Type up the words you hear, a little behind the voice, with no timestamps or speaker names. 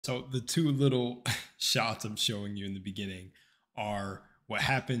So the two little shots I'm showing you in the beginning are what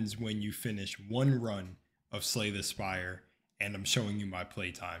happens when you finish one run of Slay the Spire, and I'm showing you my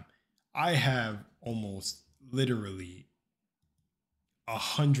playtime. I have almost literally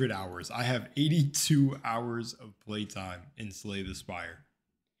 100 hours. I have 82 hours of playtime in Slay the Spire,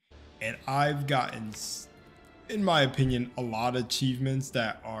 and I've gotten, in my opinion, a lot of achievements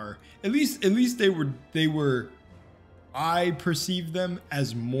that are at least they were I perceive them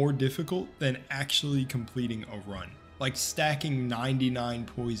as more difficult than actually completing a run, like stacking 99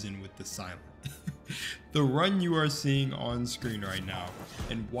 poison with the silent. The run you are seeing on screen right now,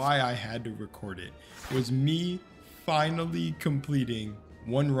 and why I had to record it, was me finally completing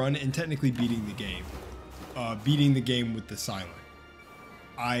one run and technically beating the game with the silent.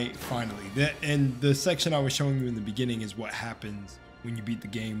 I finally, and the section I was showing you in the beginning is what happens when you beat the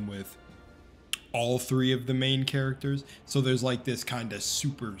game with all three of the main characters. So there's like this kind of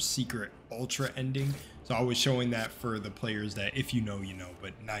super secret ultra ending. So I was showing that for the players that, if you know, you know,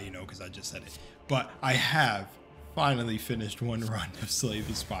 but now you know because I just said it. But I have finally finished one run of Slay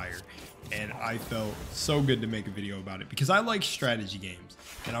the Spire, and I felt so good to make a video about it because I like strategy games,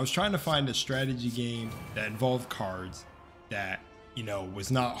 and I was trying to find a strategy game that involved cards that, you know, was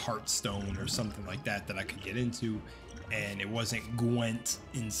not Hearthstone or something like that I could get into, and it wasn't Gwent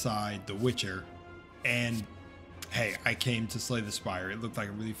inside The Witcher. And hey, I came to Slay the Spire. It looked like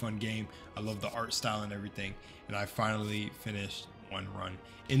a really fun game. I love the art style and everything, and I finally finished one run.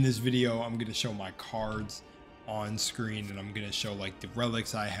 In this video, I'm gonna show my cards on screen, and I'm gonna show like the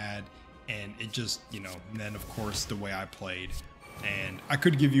relics I had, and it just, you know, and then of course the way I played. And I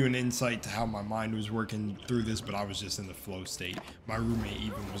could give you an insight to how my mind was working through this, but I was just in the flow state. My roommate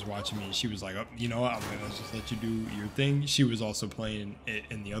even was watching me, and she was like, oh, you know what, I'm gonna just let you do your thing. She was also playing it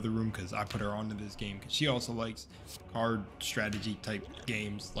in the other room because I put her onto this game because she also likes card strategy type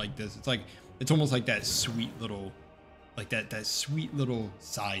games like this. It's like, it's almost like that sweet little, like that sweet little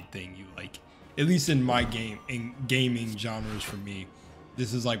side thing you like. At least in my gaming genres, for me,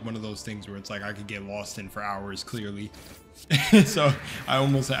 this is like one of those things where it's like I could get lost in for hours clearly. So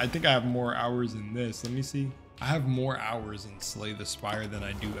I think I have more hours in this. Let me see. I have more hours in Slay the Spire than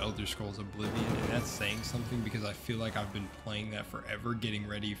I do Elder Scrolls Oblivion, and that's saying something because I feel like I've been playing that forever, getting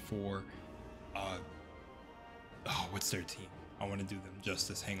ready for oh, what's their team? I want to do them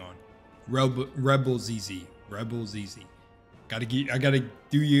justice. Hang on. Rebel ZZ. I gotta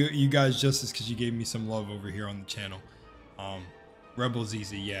do you guys justice because you gave me some love over here on the channel. Rebel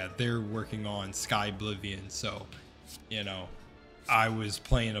ZZ, yeah, they're working on Sky Oblivion, so, you know, I was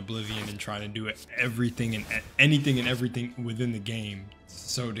playing Oblivion and trying to do everything and anything and everything within the game,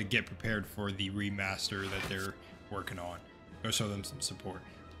 so to get prepared for the remaster that they're working on, or show them some support.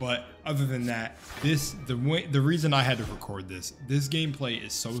 But other than that, the reason I had to record this gameplay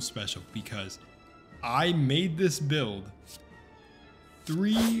is so special because I made this build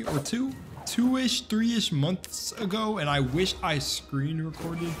three-ish months ago, and I wish I screen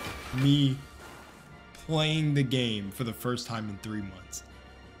recorded me playing the game for the first time in 3 months.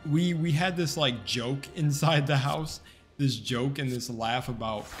 We had this like joke inside the house, this joke and this laugh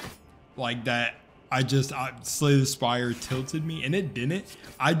about like that I Slay the Spire tilted me, and it didn't.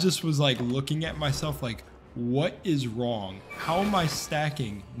 I just was like looking at myself like, what is wrong? How am I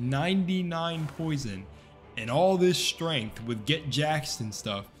stacking 99 poison and all this strength with Get Jaxed and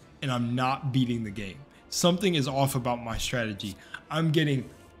stuff, and I'm not beating the game? Something is off about my strategy. I'm getting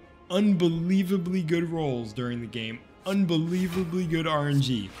unbelievably good rolls during the game, unbelievably good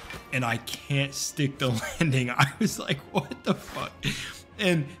RNG, and I can't stick the landing. I was like, what the fuck?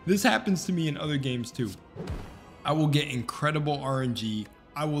 And this happens to me in other games too. I will get incredible RNG.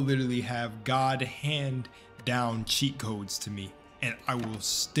 I will literally have God hand down cheat codes to me, and I will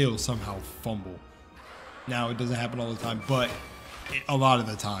still somehow fumble. Now, it doesn't happen all the time, but a lot of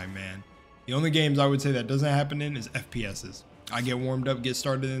the time, man. The only games I would say that doesn't happen in is FPSs. I get warmed up, get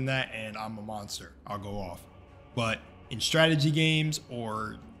started in that, and I'm a monster. I'll go off. But in strategy games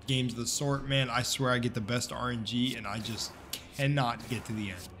or games of the sort, man, I swear I get the best RNG, and I just cannot get to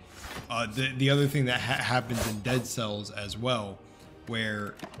the end. The other thing that happens in Dead Cells as well,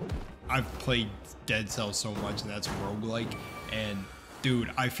 where I've played Dead Cells so much, and that's roguelike, and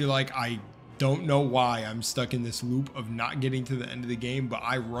dude, I feel like I don't know why I'm stuck in this loop of not getting to the end of the game, but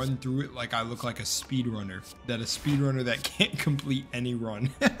I run through it like I look like a speedrunner, that can't complete any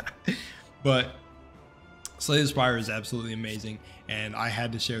run. But Slay the Spire is absolutely amazing, and I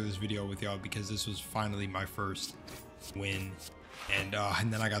had to share this video with y'all because this was finally my first win, and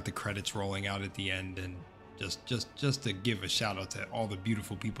then I got the credits rolling out at the end, and just to give a shout out to all the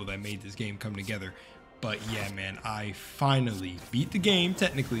beautiful people that made this game come together. But yeah, man, I finally beat the game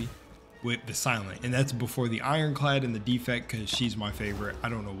technically with the Silent, and that's before the Ironclad and the Defect, because she's my favorite. I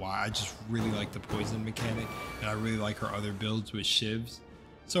don't know why. I just really like the poison mechanic, and I really like her other builds with shivs,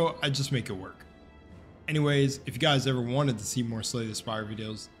 so I just make it work. Anyways, if you guys ever wanted to see more Slay the Spire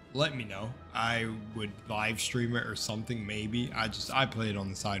videos, let me know. I would live stream it or something, maybe. I play it on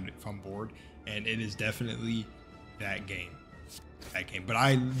the side if I'm bored, and it is definitely that game.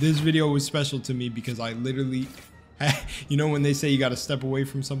 But this video was special to me because I literally, you know when they say you got to step away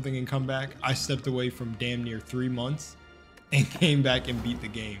from something and come back, I stepped away from damn near 3 months and came back and beat the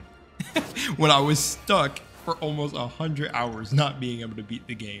game when I was stuck for almost 100 hours not being able to beat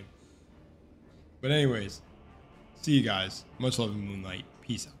the game. But anyways, see you guys. Much love in Moonlight.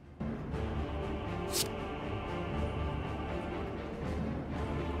 Peace out.